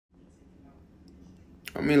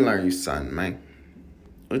Let me learn you something, man.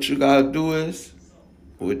 What you gotta do is,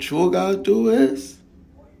 you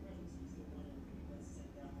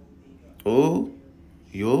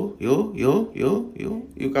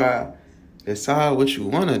gotta decide what you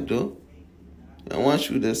wanna do. And once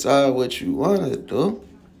you decide what you wanna do,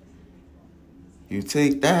 you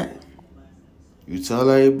take that, you tell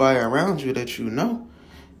everybody around you that you know,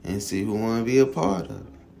 and see who wanna be a part of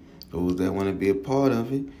it. Those that wanna be a part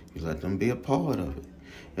of it, you let them be a part of it.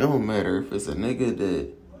 It don't matter if it's a nigga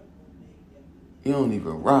that you don't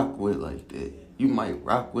even rock with like that. You might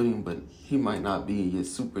rock with him, but he might not be in your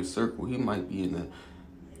super circle. He might be in a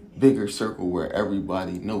bigger circle where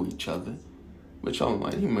everybody know each other. But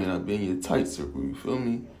he might not be in your tight circle, you feel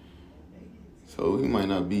me? So he might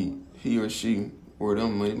not be, he or she or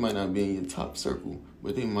them, it might not be in your top circle,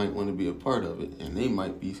 but they might want to be a part of it. And they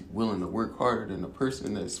might be willing to work harder than the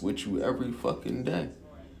person that's with you every fucking day.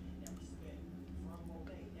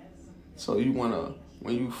 So you want to,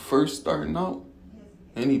 when you first starting out,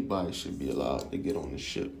 anybody should be allowed to get on the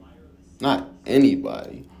ship. Not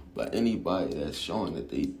anybody, but anybody that's showing that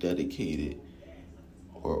they dedicated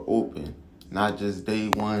or open. Not just day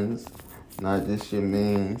ones, not just your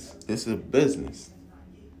mans. It's a business.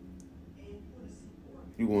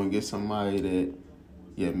 You want to get somebody that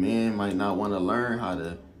your man might not want to learn how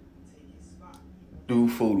to do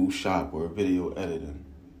Photoshop or video editing.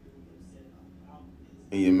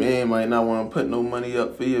 And your man might not want to put no money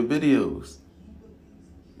up for your videos.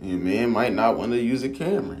 And your man might not want to use a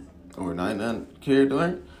camera or not care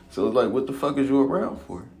doing it. So it's like, what the fuck is you around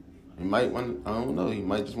for? He might want, I don't know, he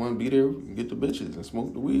might just want to be there and get the bitches and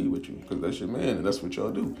smoke the weed with you because that's your man and that's what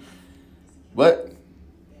y'all do. But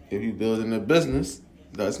if you building a business,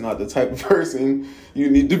 that's not the type of person you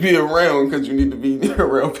need to be around, because you need to be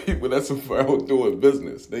around people that's about doing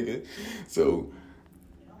business, nigga. So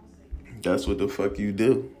that's what the fuck you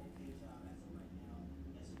do.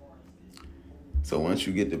 So once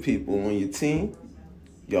you get the people on your team,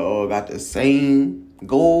 y'all all got the same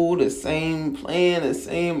goal, the same plan, the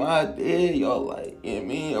same idea, y'all like, you know what I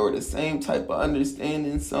mean? Or the same type of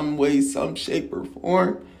understanding, some way, some shape or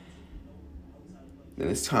form. Then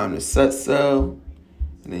it's time to set sail,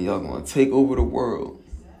 and then y'all gonna take over the world.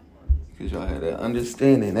 Because y'all had that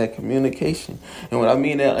understanding, that communication. And when I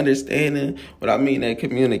mean that understanding, that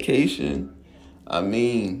communication, I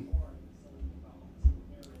mean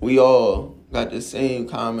we all got the same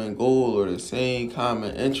common goal or the same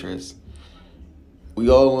common interest. We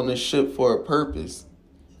all on the ship for a purpose.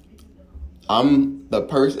 I'm the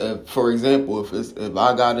person, for example, if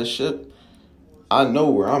I got a ship, I know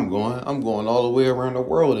where I'm going. I'm going all the way around the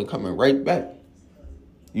world and coming right back.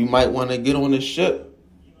 You might want to get on the ship,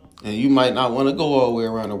 and you might not want to go all the way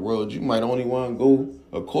around the world. You might only want to go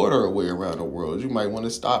a quarter of the way around the world. You might want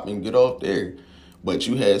to stop and get off there. But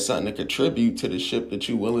you had something to contribute to the ship that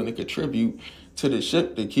you're willing to contribute to the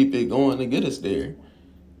ship to keep it going to get us there.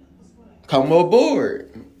 Come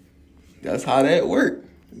aboard. That's how that works.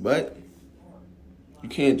 But you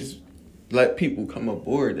can't just let people come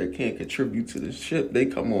aboard that can't contribute to the ship. They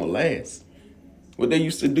come on last. What they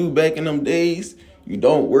used to do back in them days, you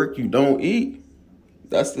don't work, you don't eat.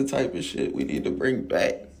 That's the type of shit we need to bring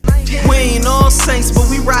back. We ain't all saints, but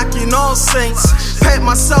we rockin' all saints. Pat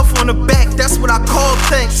myself on the back, that's what I call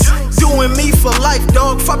thanks. Doing me for life,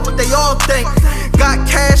 dog, fuck what they all think. Got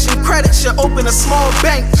cash and credit, should open a small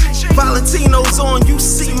bank. Valentino's on, you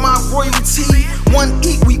see my royalty. One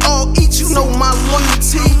eat, we all eat, you know my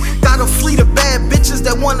loyalty. Got a fleet of bad bitches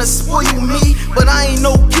that wanna spoil me, but I ain't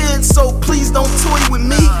no kid, so please don't toy with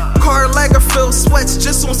me. Karl Lagerfeld sweats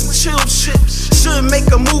just on some chill shit. Should make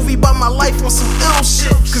a movie about my life on some ill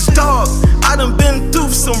shit. Cause dog, I done been through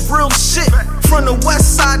some real shit. From the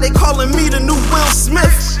west side, they calling me the new Will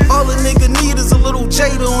Smith. All a nigga need is a little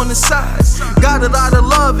Jada on the side. Got a lot of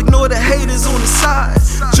love, ignore the haters on the side.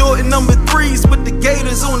 Jordan number 3s with the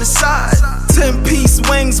gators on the side. 10-piece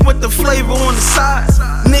wings with the flavor on the side.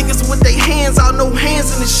 Niggas with their hands out, no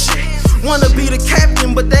hands in the shit. Wanna be the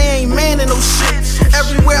captain, but they ain't manning no shit.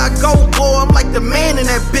 Everywhere I go, boy, I'm like the man in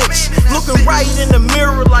that bitch. Looking right in the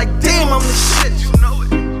mirror like, damn, I'm the shit.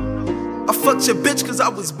 I fucked your bitch cause I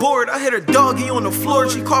was bored. I hit her doggy on the floor.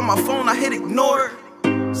 She called my phone, I hit ignore.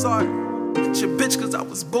 Sorry. Hit your bitch cause I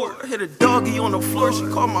was bored. I hit her doggy on the floor. She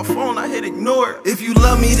called my phone, I hit ignore. If you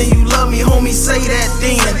love me, then you love me, homie, say that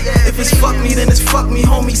then. If it's fuck me, then it's fuck me,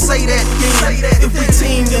 homie, say that then. If we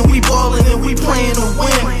team, then we ballin' and we playin' to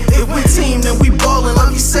win. If we team, then we ballin',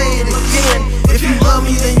 let me say it again. If you love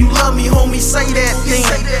me, then you love me, homie, say that then.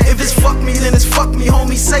 If it's fuck me, then it's fuck me,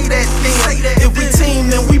 homie, say that then. If we team,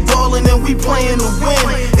 then we ballin' and we playin' to win.